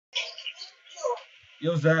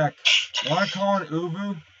Yo, Zach, wanna call an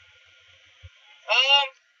oovoo?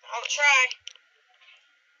 I'll try.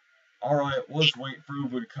 Alright, let's wait for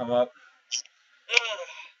oovoo to come up.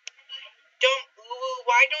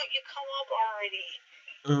 Why don't you come up already?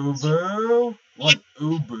 Oovoo? Like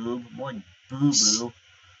ooboo, like boo-boo.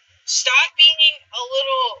 Stop being a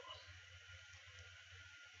little...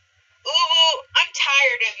 Oovoo, I'm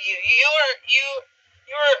tired of you.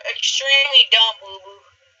 You're extremely dumb, Oovoo.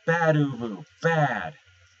 Bad oovoo, bad.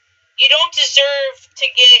 You don't deserve to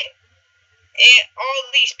get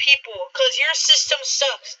all these people, because your system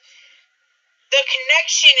sucks. The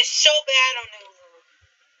connection is so bad on Oovoo.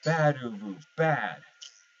 Bad oovoo, bad.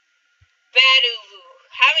 Bad Oovoo.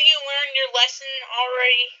 Haven't you learned your lesson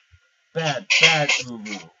already? Bad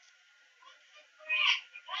oovoo.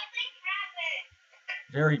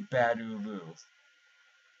 Very bad oovoo.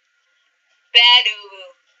 Bad Oovoo.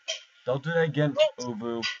 Don't do that again,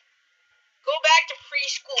 oovoo. Go back to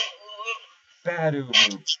preschool, Oovoo. Bad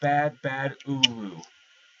oovoo, bad oovoo.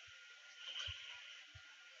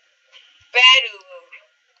 Bad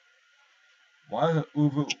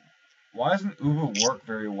Oovoo. Why doesn't oovoo work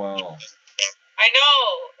very well? I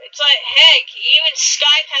know. It's like, heck, even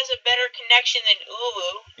Skype has a better connection than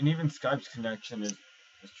oovoo. And even Skype's connection is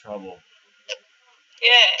trouble.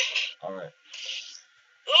 Yeah. Alright.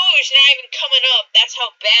 Oovoo's not even coming up. That's how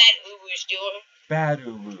bad oovoo's doing. Bad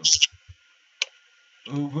oovoo.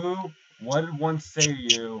 Oovoo, what did one say to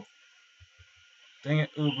you? Dang it,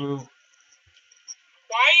 oovoo.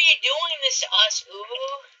 Why are you doing this to us,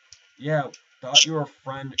 oovoo? Yeah, thought you were a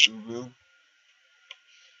friend, oovoo.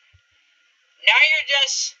 Now you're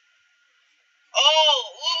just... Oh,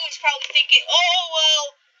 oovoo's probably thinking, oh, well,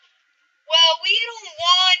 we don't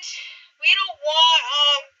want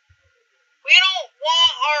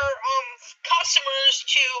our customers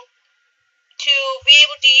to be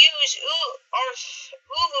able to use our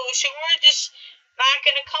oovoo, so we're just not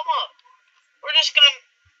gonna come up. We're just gonna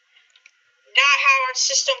not have our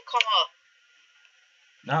system come up.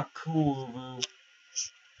 Not cool, oovoo.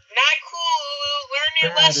 Not cool, oovoo. Learn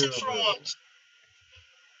your lesson for once.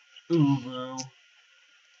 Oovoo.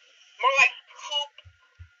 More like poop.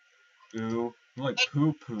 Ooh, like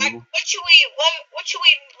poo-poo. Like, what should we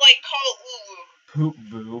like call oovoo?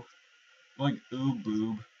 Poop-boo. Like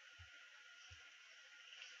ooh-boob.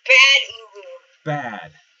 Bad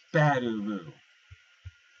oovoo. Bad oovoo.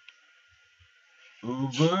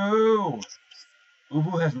 Oovoo!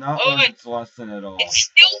 Oovoo has not learned its lesson at all. It's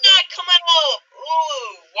still not coming up.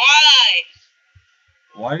 Ooh, why?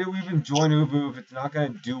 Why did we even join oovoo if it's not gonna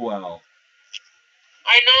do well?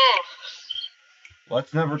 I know.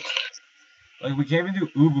 Let's never... Like, we can't even do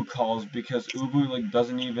oovoo calls because oovoo, like,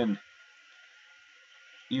 doesn't even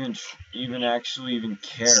actually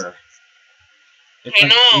care. It's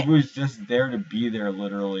like oovoo's just there to be there,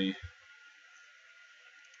 literally.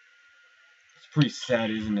 It's pretty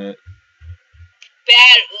sad, isn't it?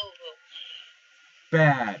 Bad oovoo.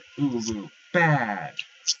 Bad oovoo. Bad.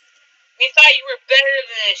 We thought you were better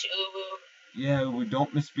than this, oovoo. Yeah, we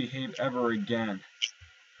don't misbehave ever again.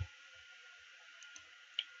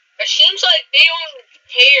 It seems like they don't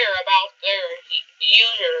care about their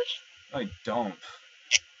users. I don't.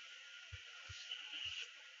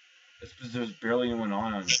 It's because there's barely anyone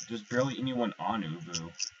on. There's barely anyone on oovoo.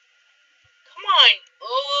 Come on,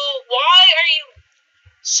 oovoo. Why are you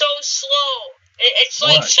so slow? It's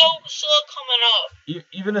like so slow coming up.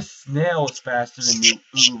 Even a snail is faster than you,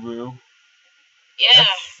 oovoo. Yeah.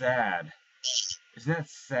 That's sad. Isn't that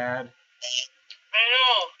sad? I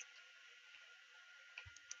know.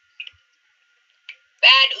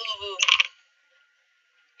 Bad oovoo.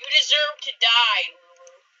 You deserve to die,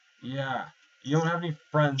 oovoo. Yeah. You don't have any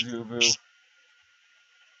friends, oovoo.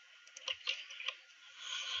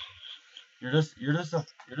 You're just a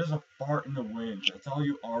fart in the wind. That's all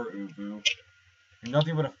you are, oovoo. You're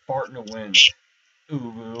nothing but a fart in the wind,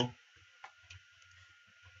 oovoo.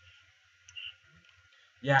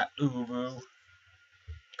 Yeah, oovoo.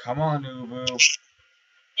 Come on, oovoo.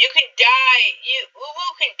 You can die.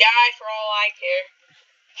 Oovoo can die for all I care.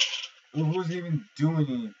 Oovoo isn't even doing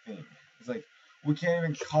anything. It's like, we can't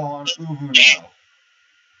even call on oovoo now.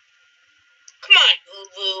 Come on,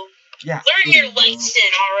 oovoo. Yeah, learn oovoo. your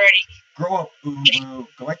lesson already. Grow up, oovoo.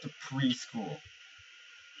 Go back to preschool.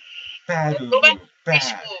 Bad oovoo. Go back to bad.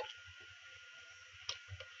 preschool.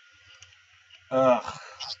 Ugh,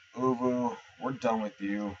 oovoo. We're done with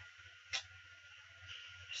you.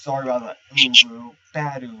 Sorry about that, oovoo.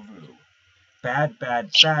 Bad oovoo. Bad oovoo.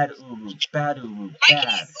 Bad oovoo. Why can't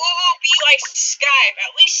oovoo be like Skype?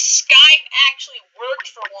 At least Skype actually worked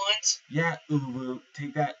for once. Yeah, oovoo.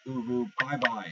 Take that, oovoo. Bye-bye.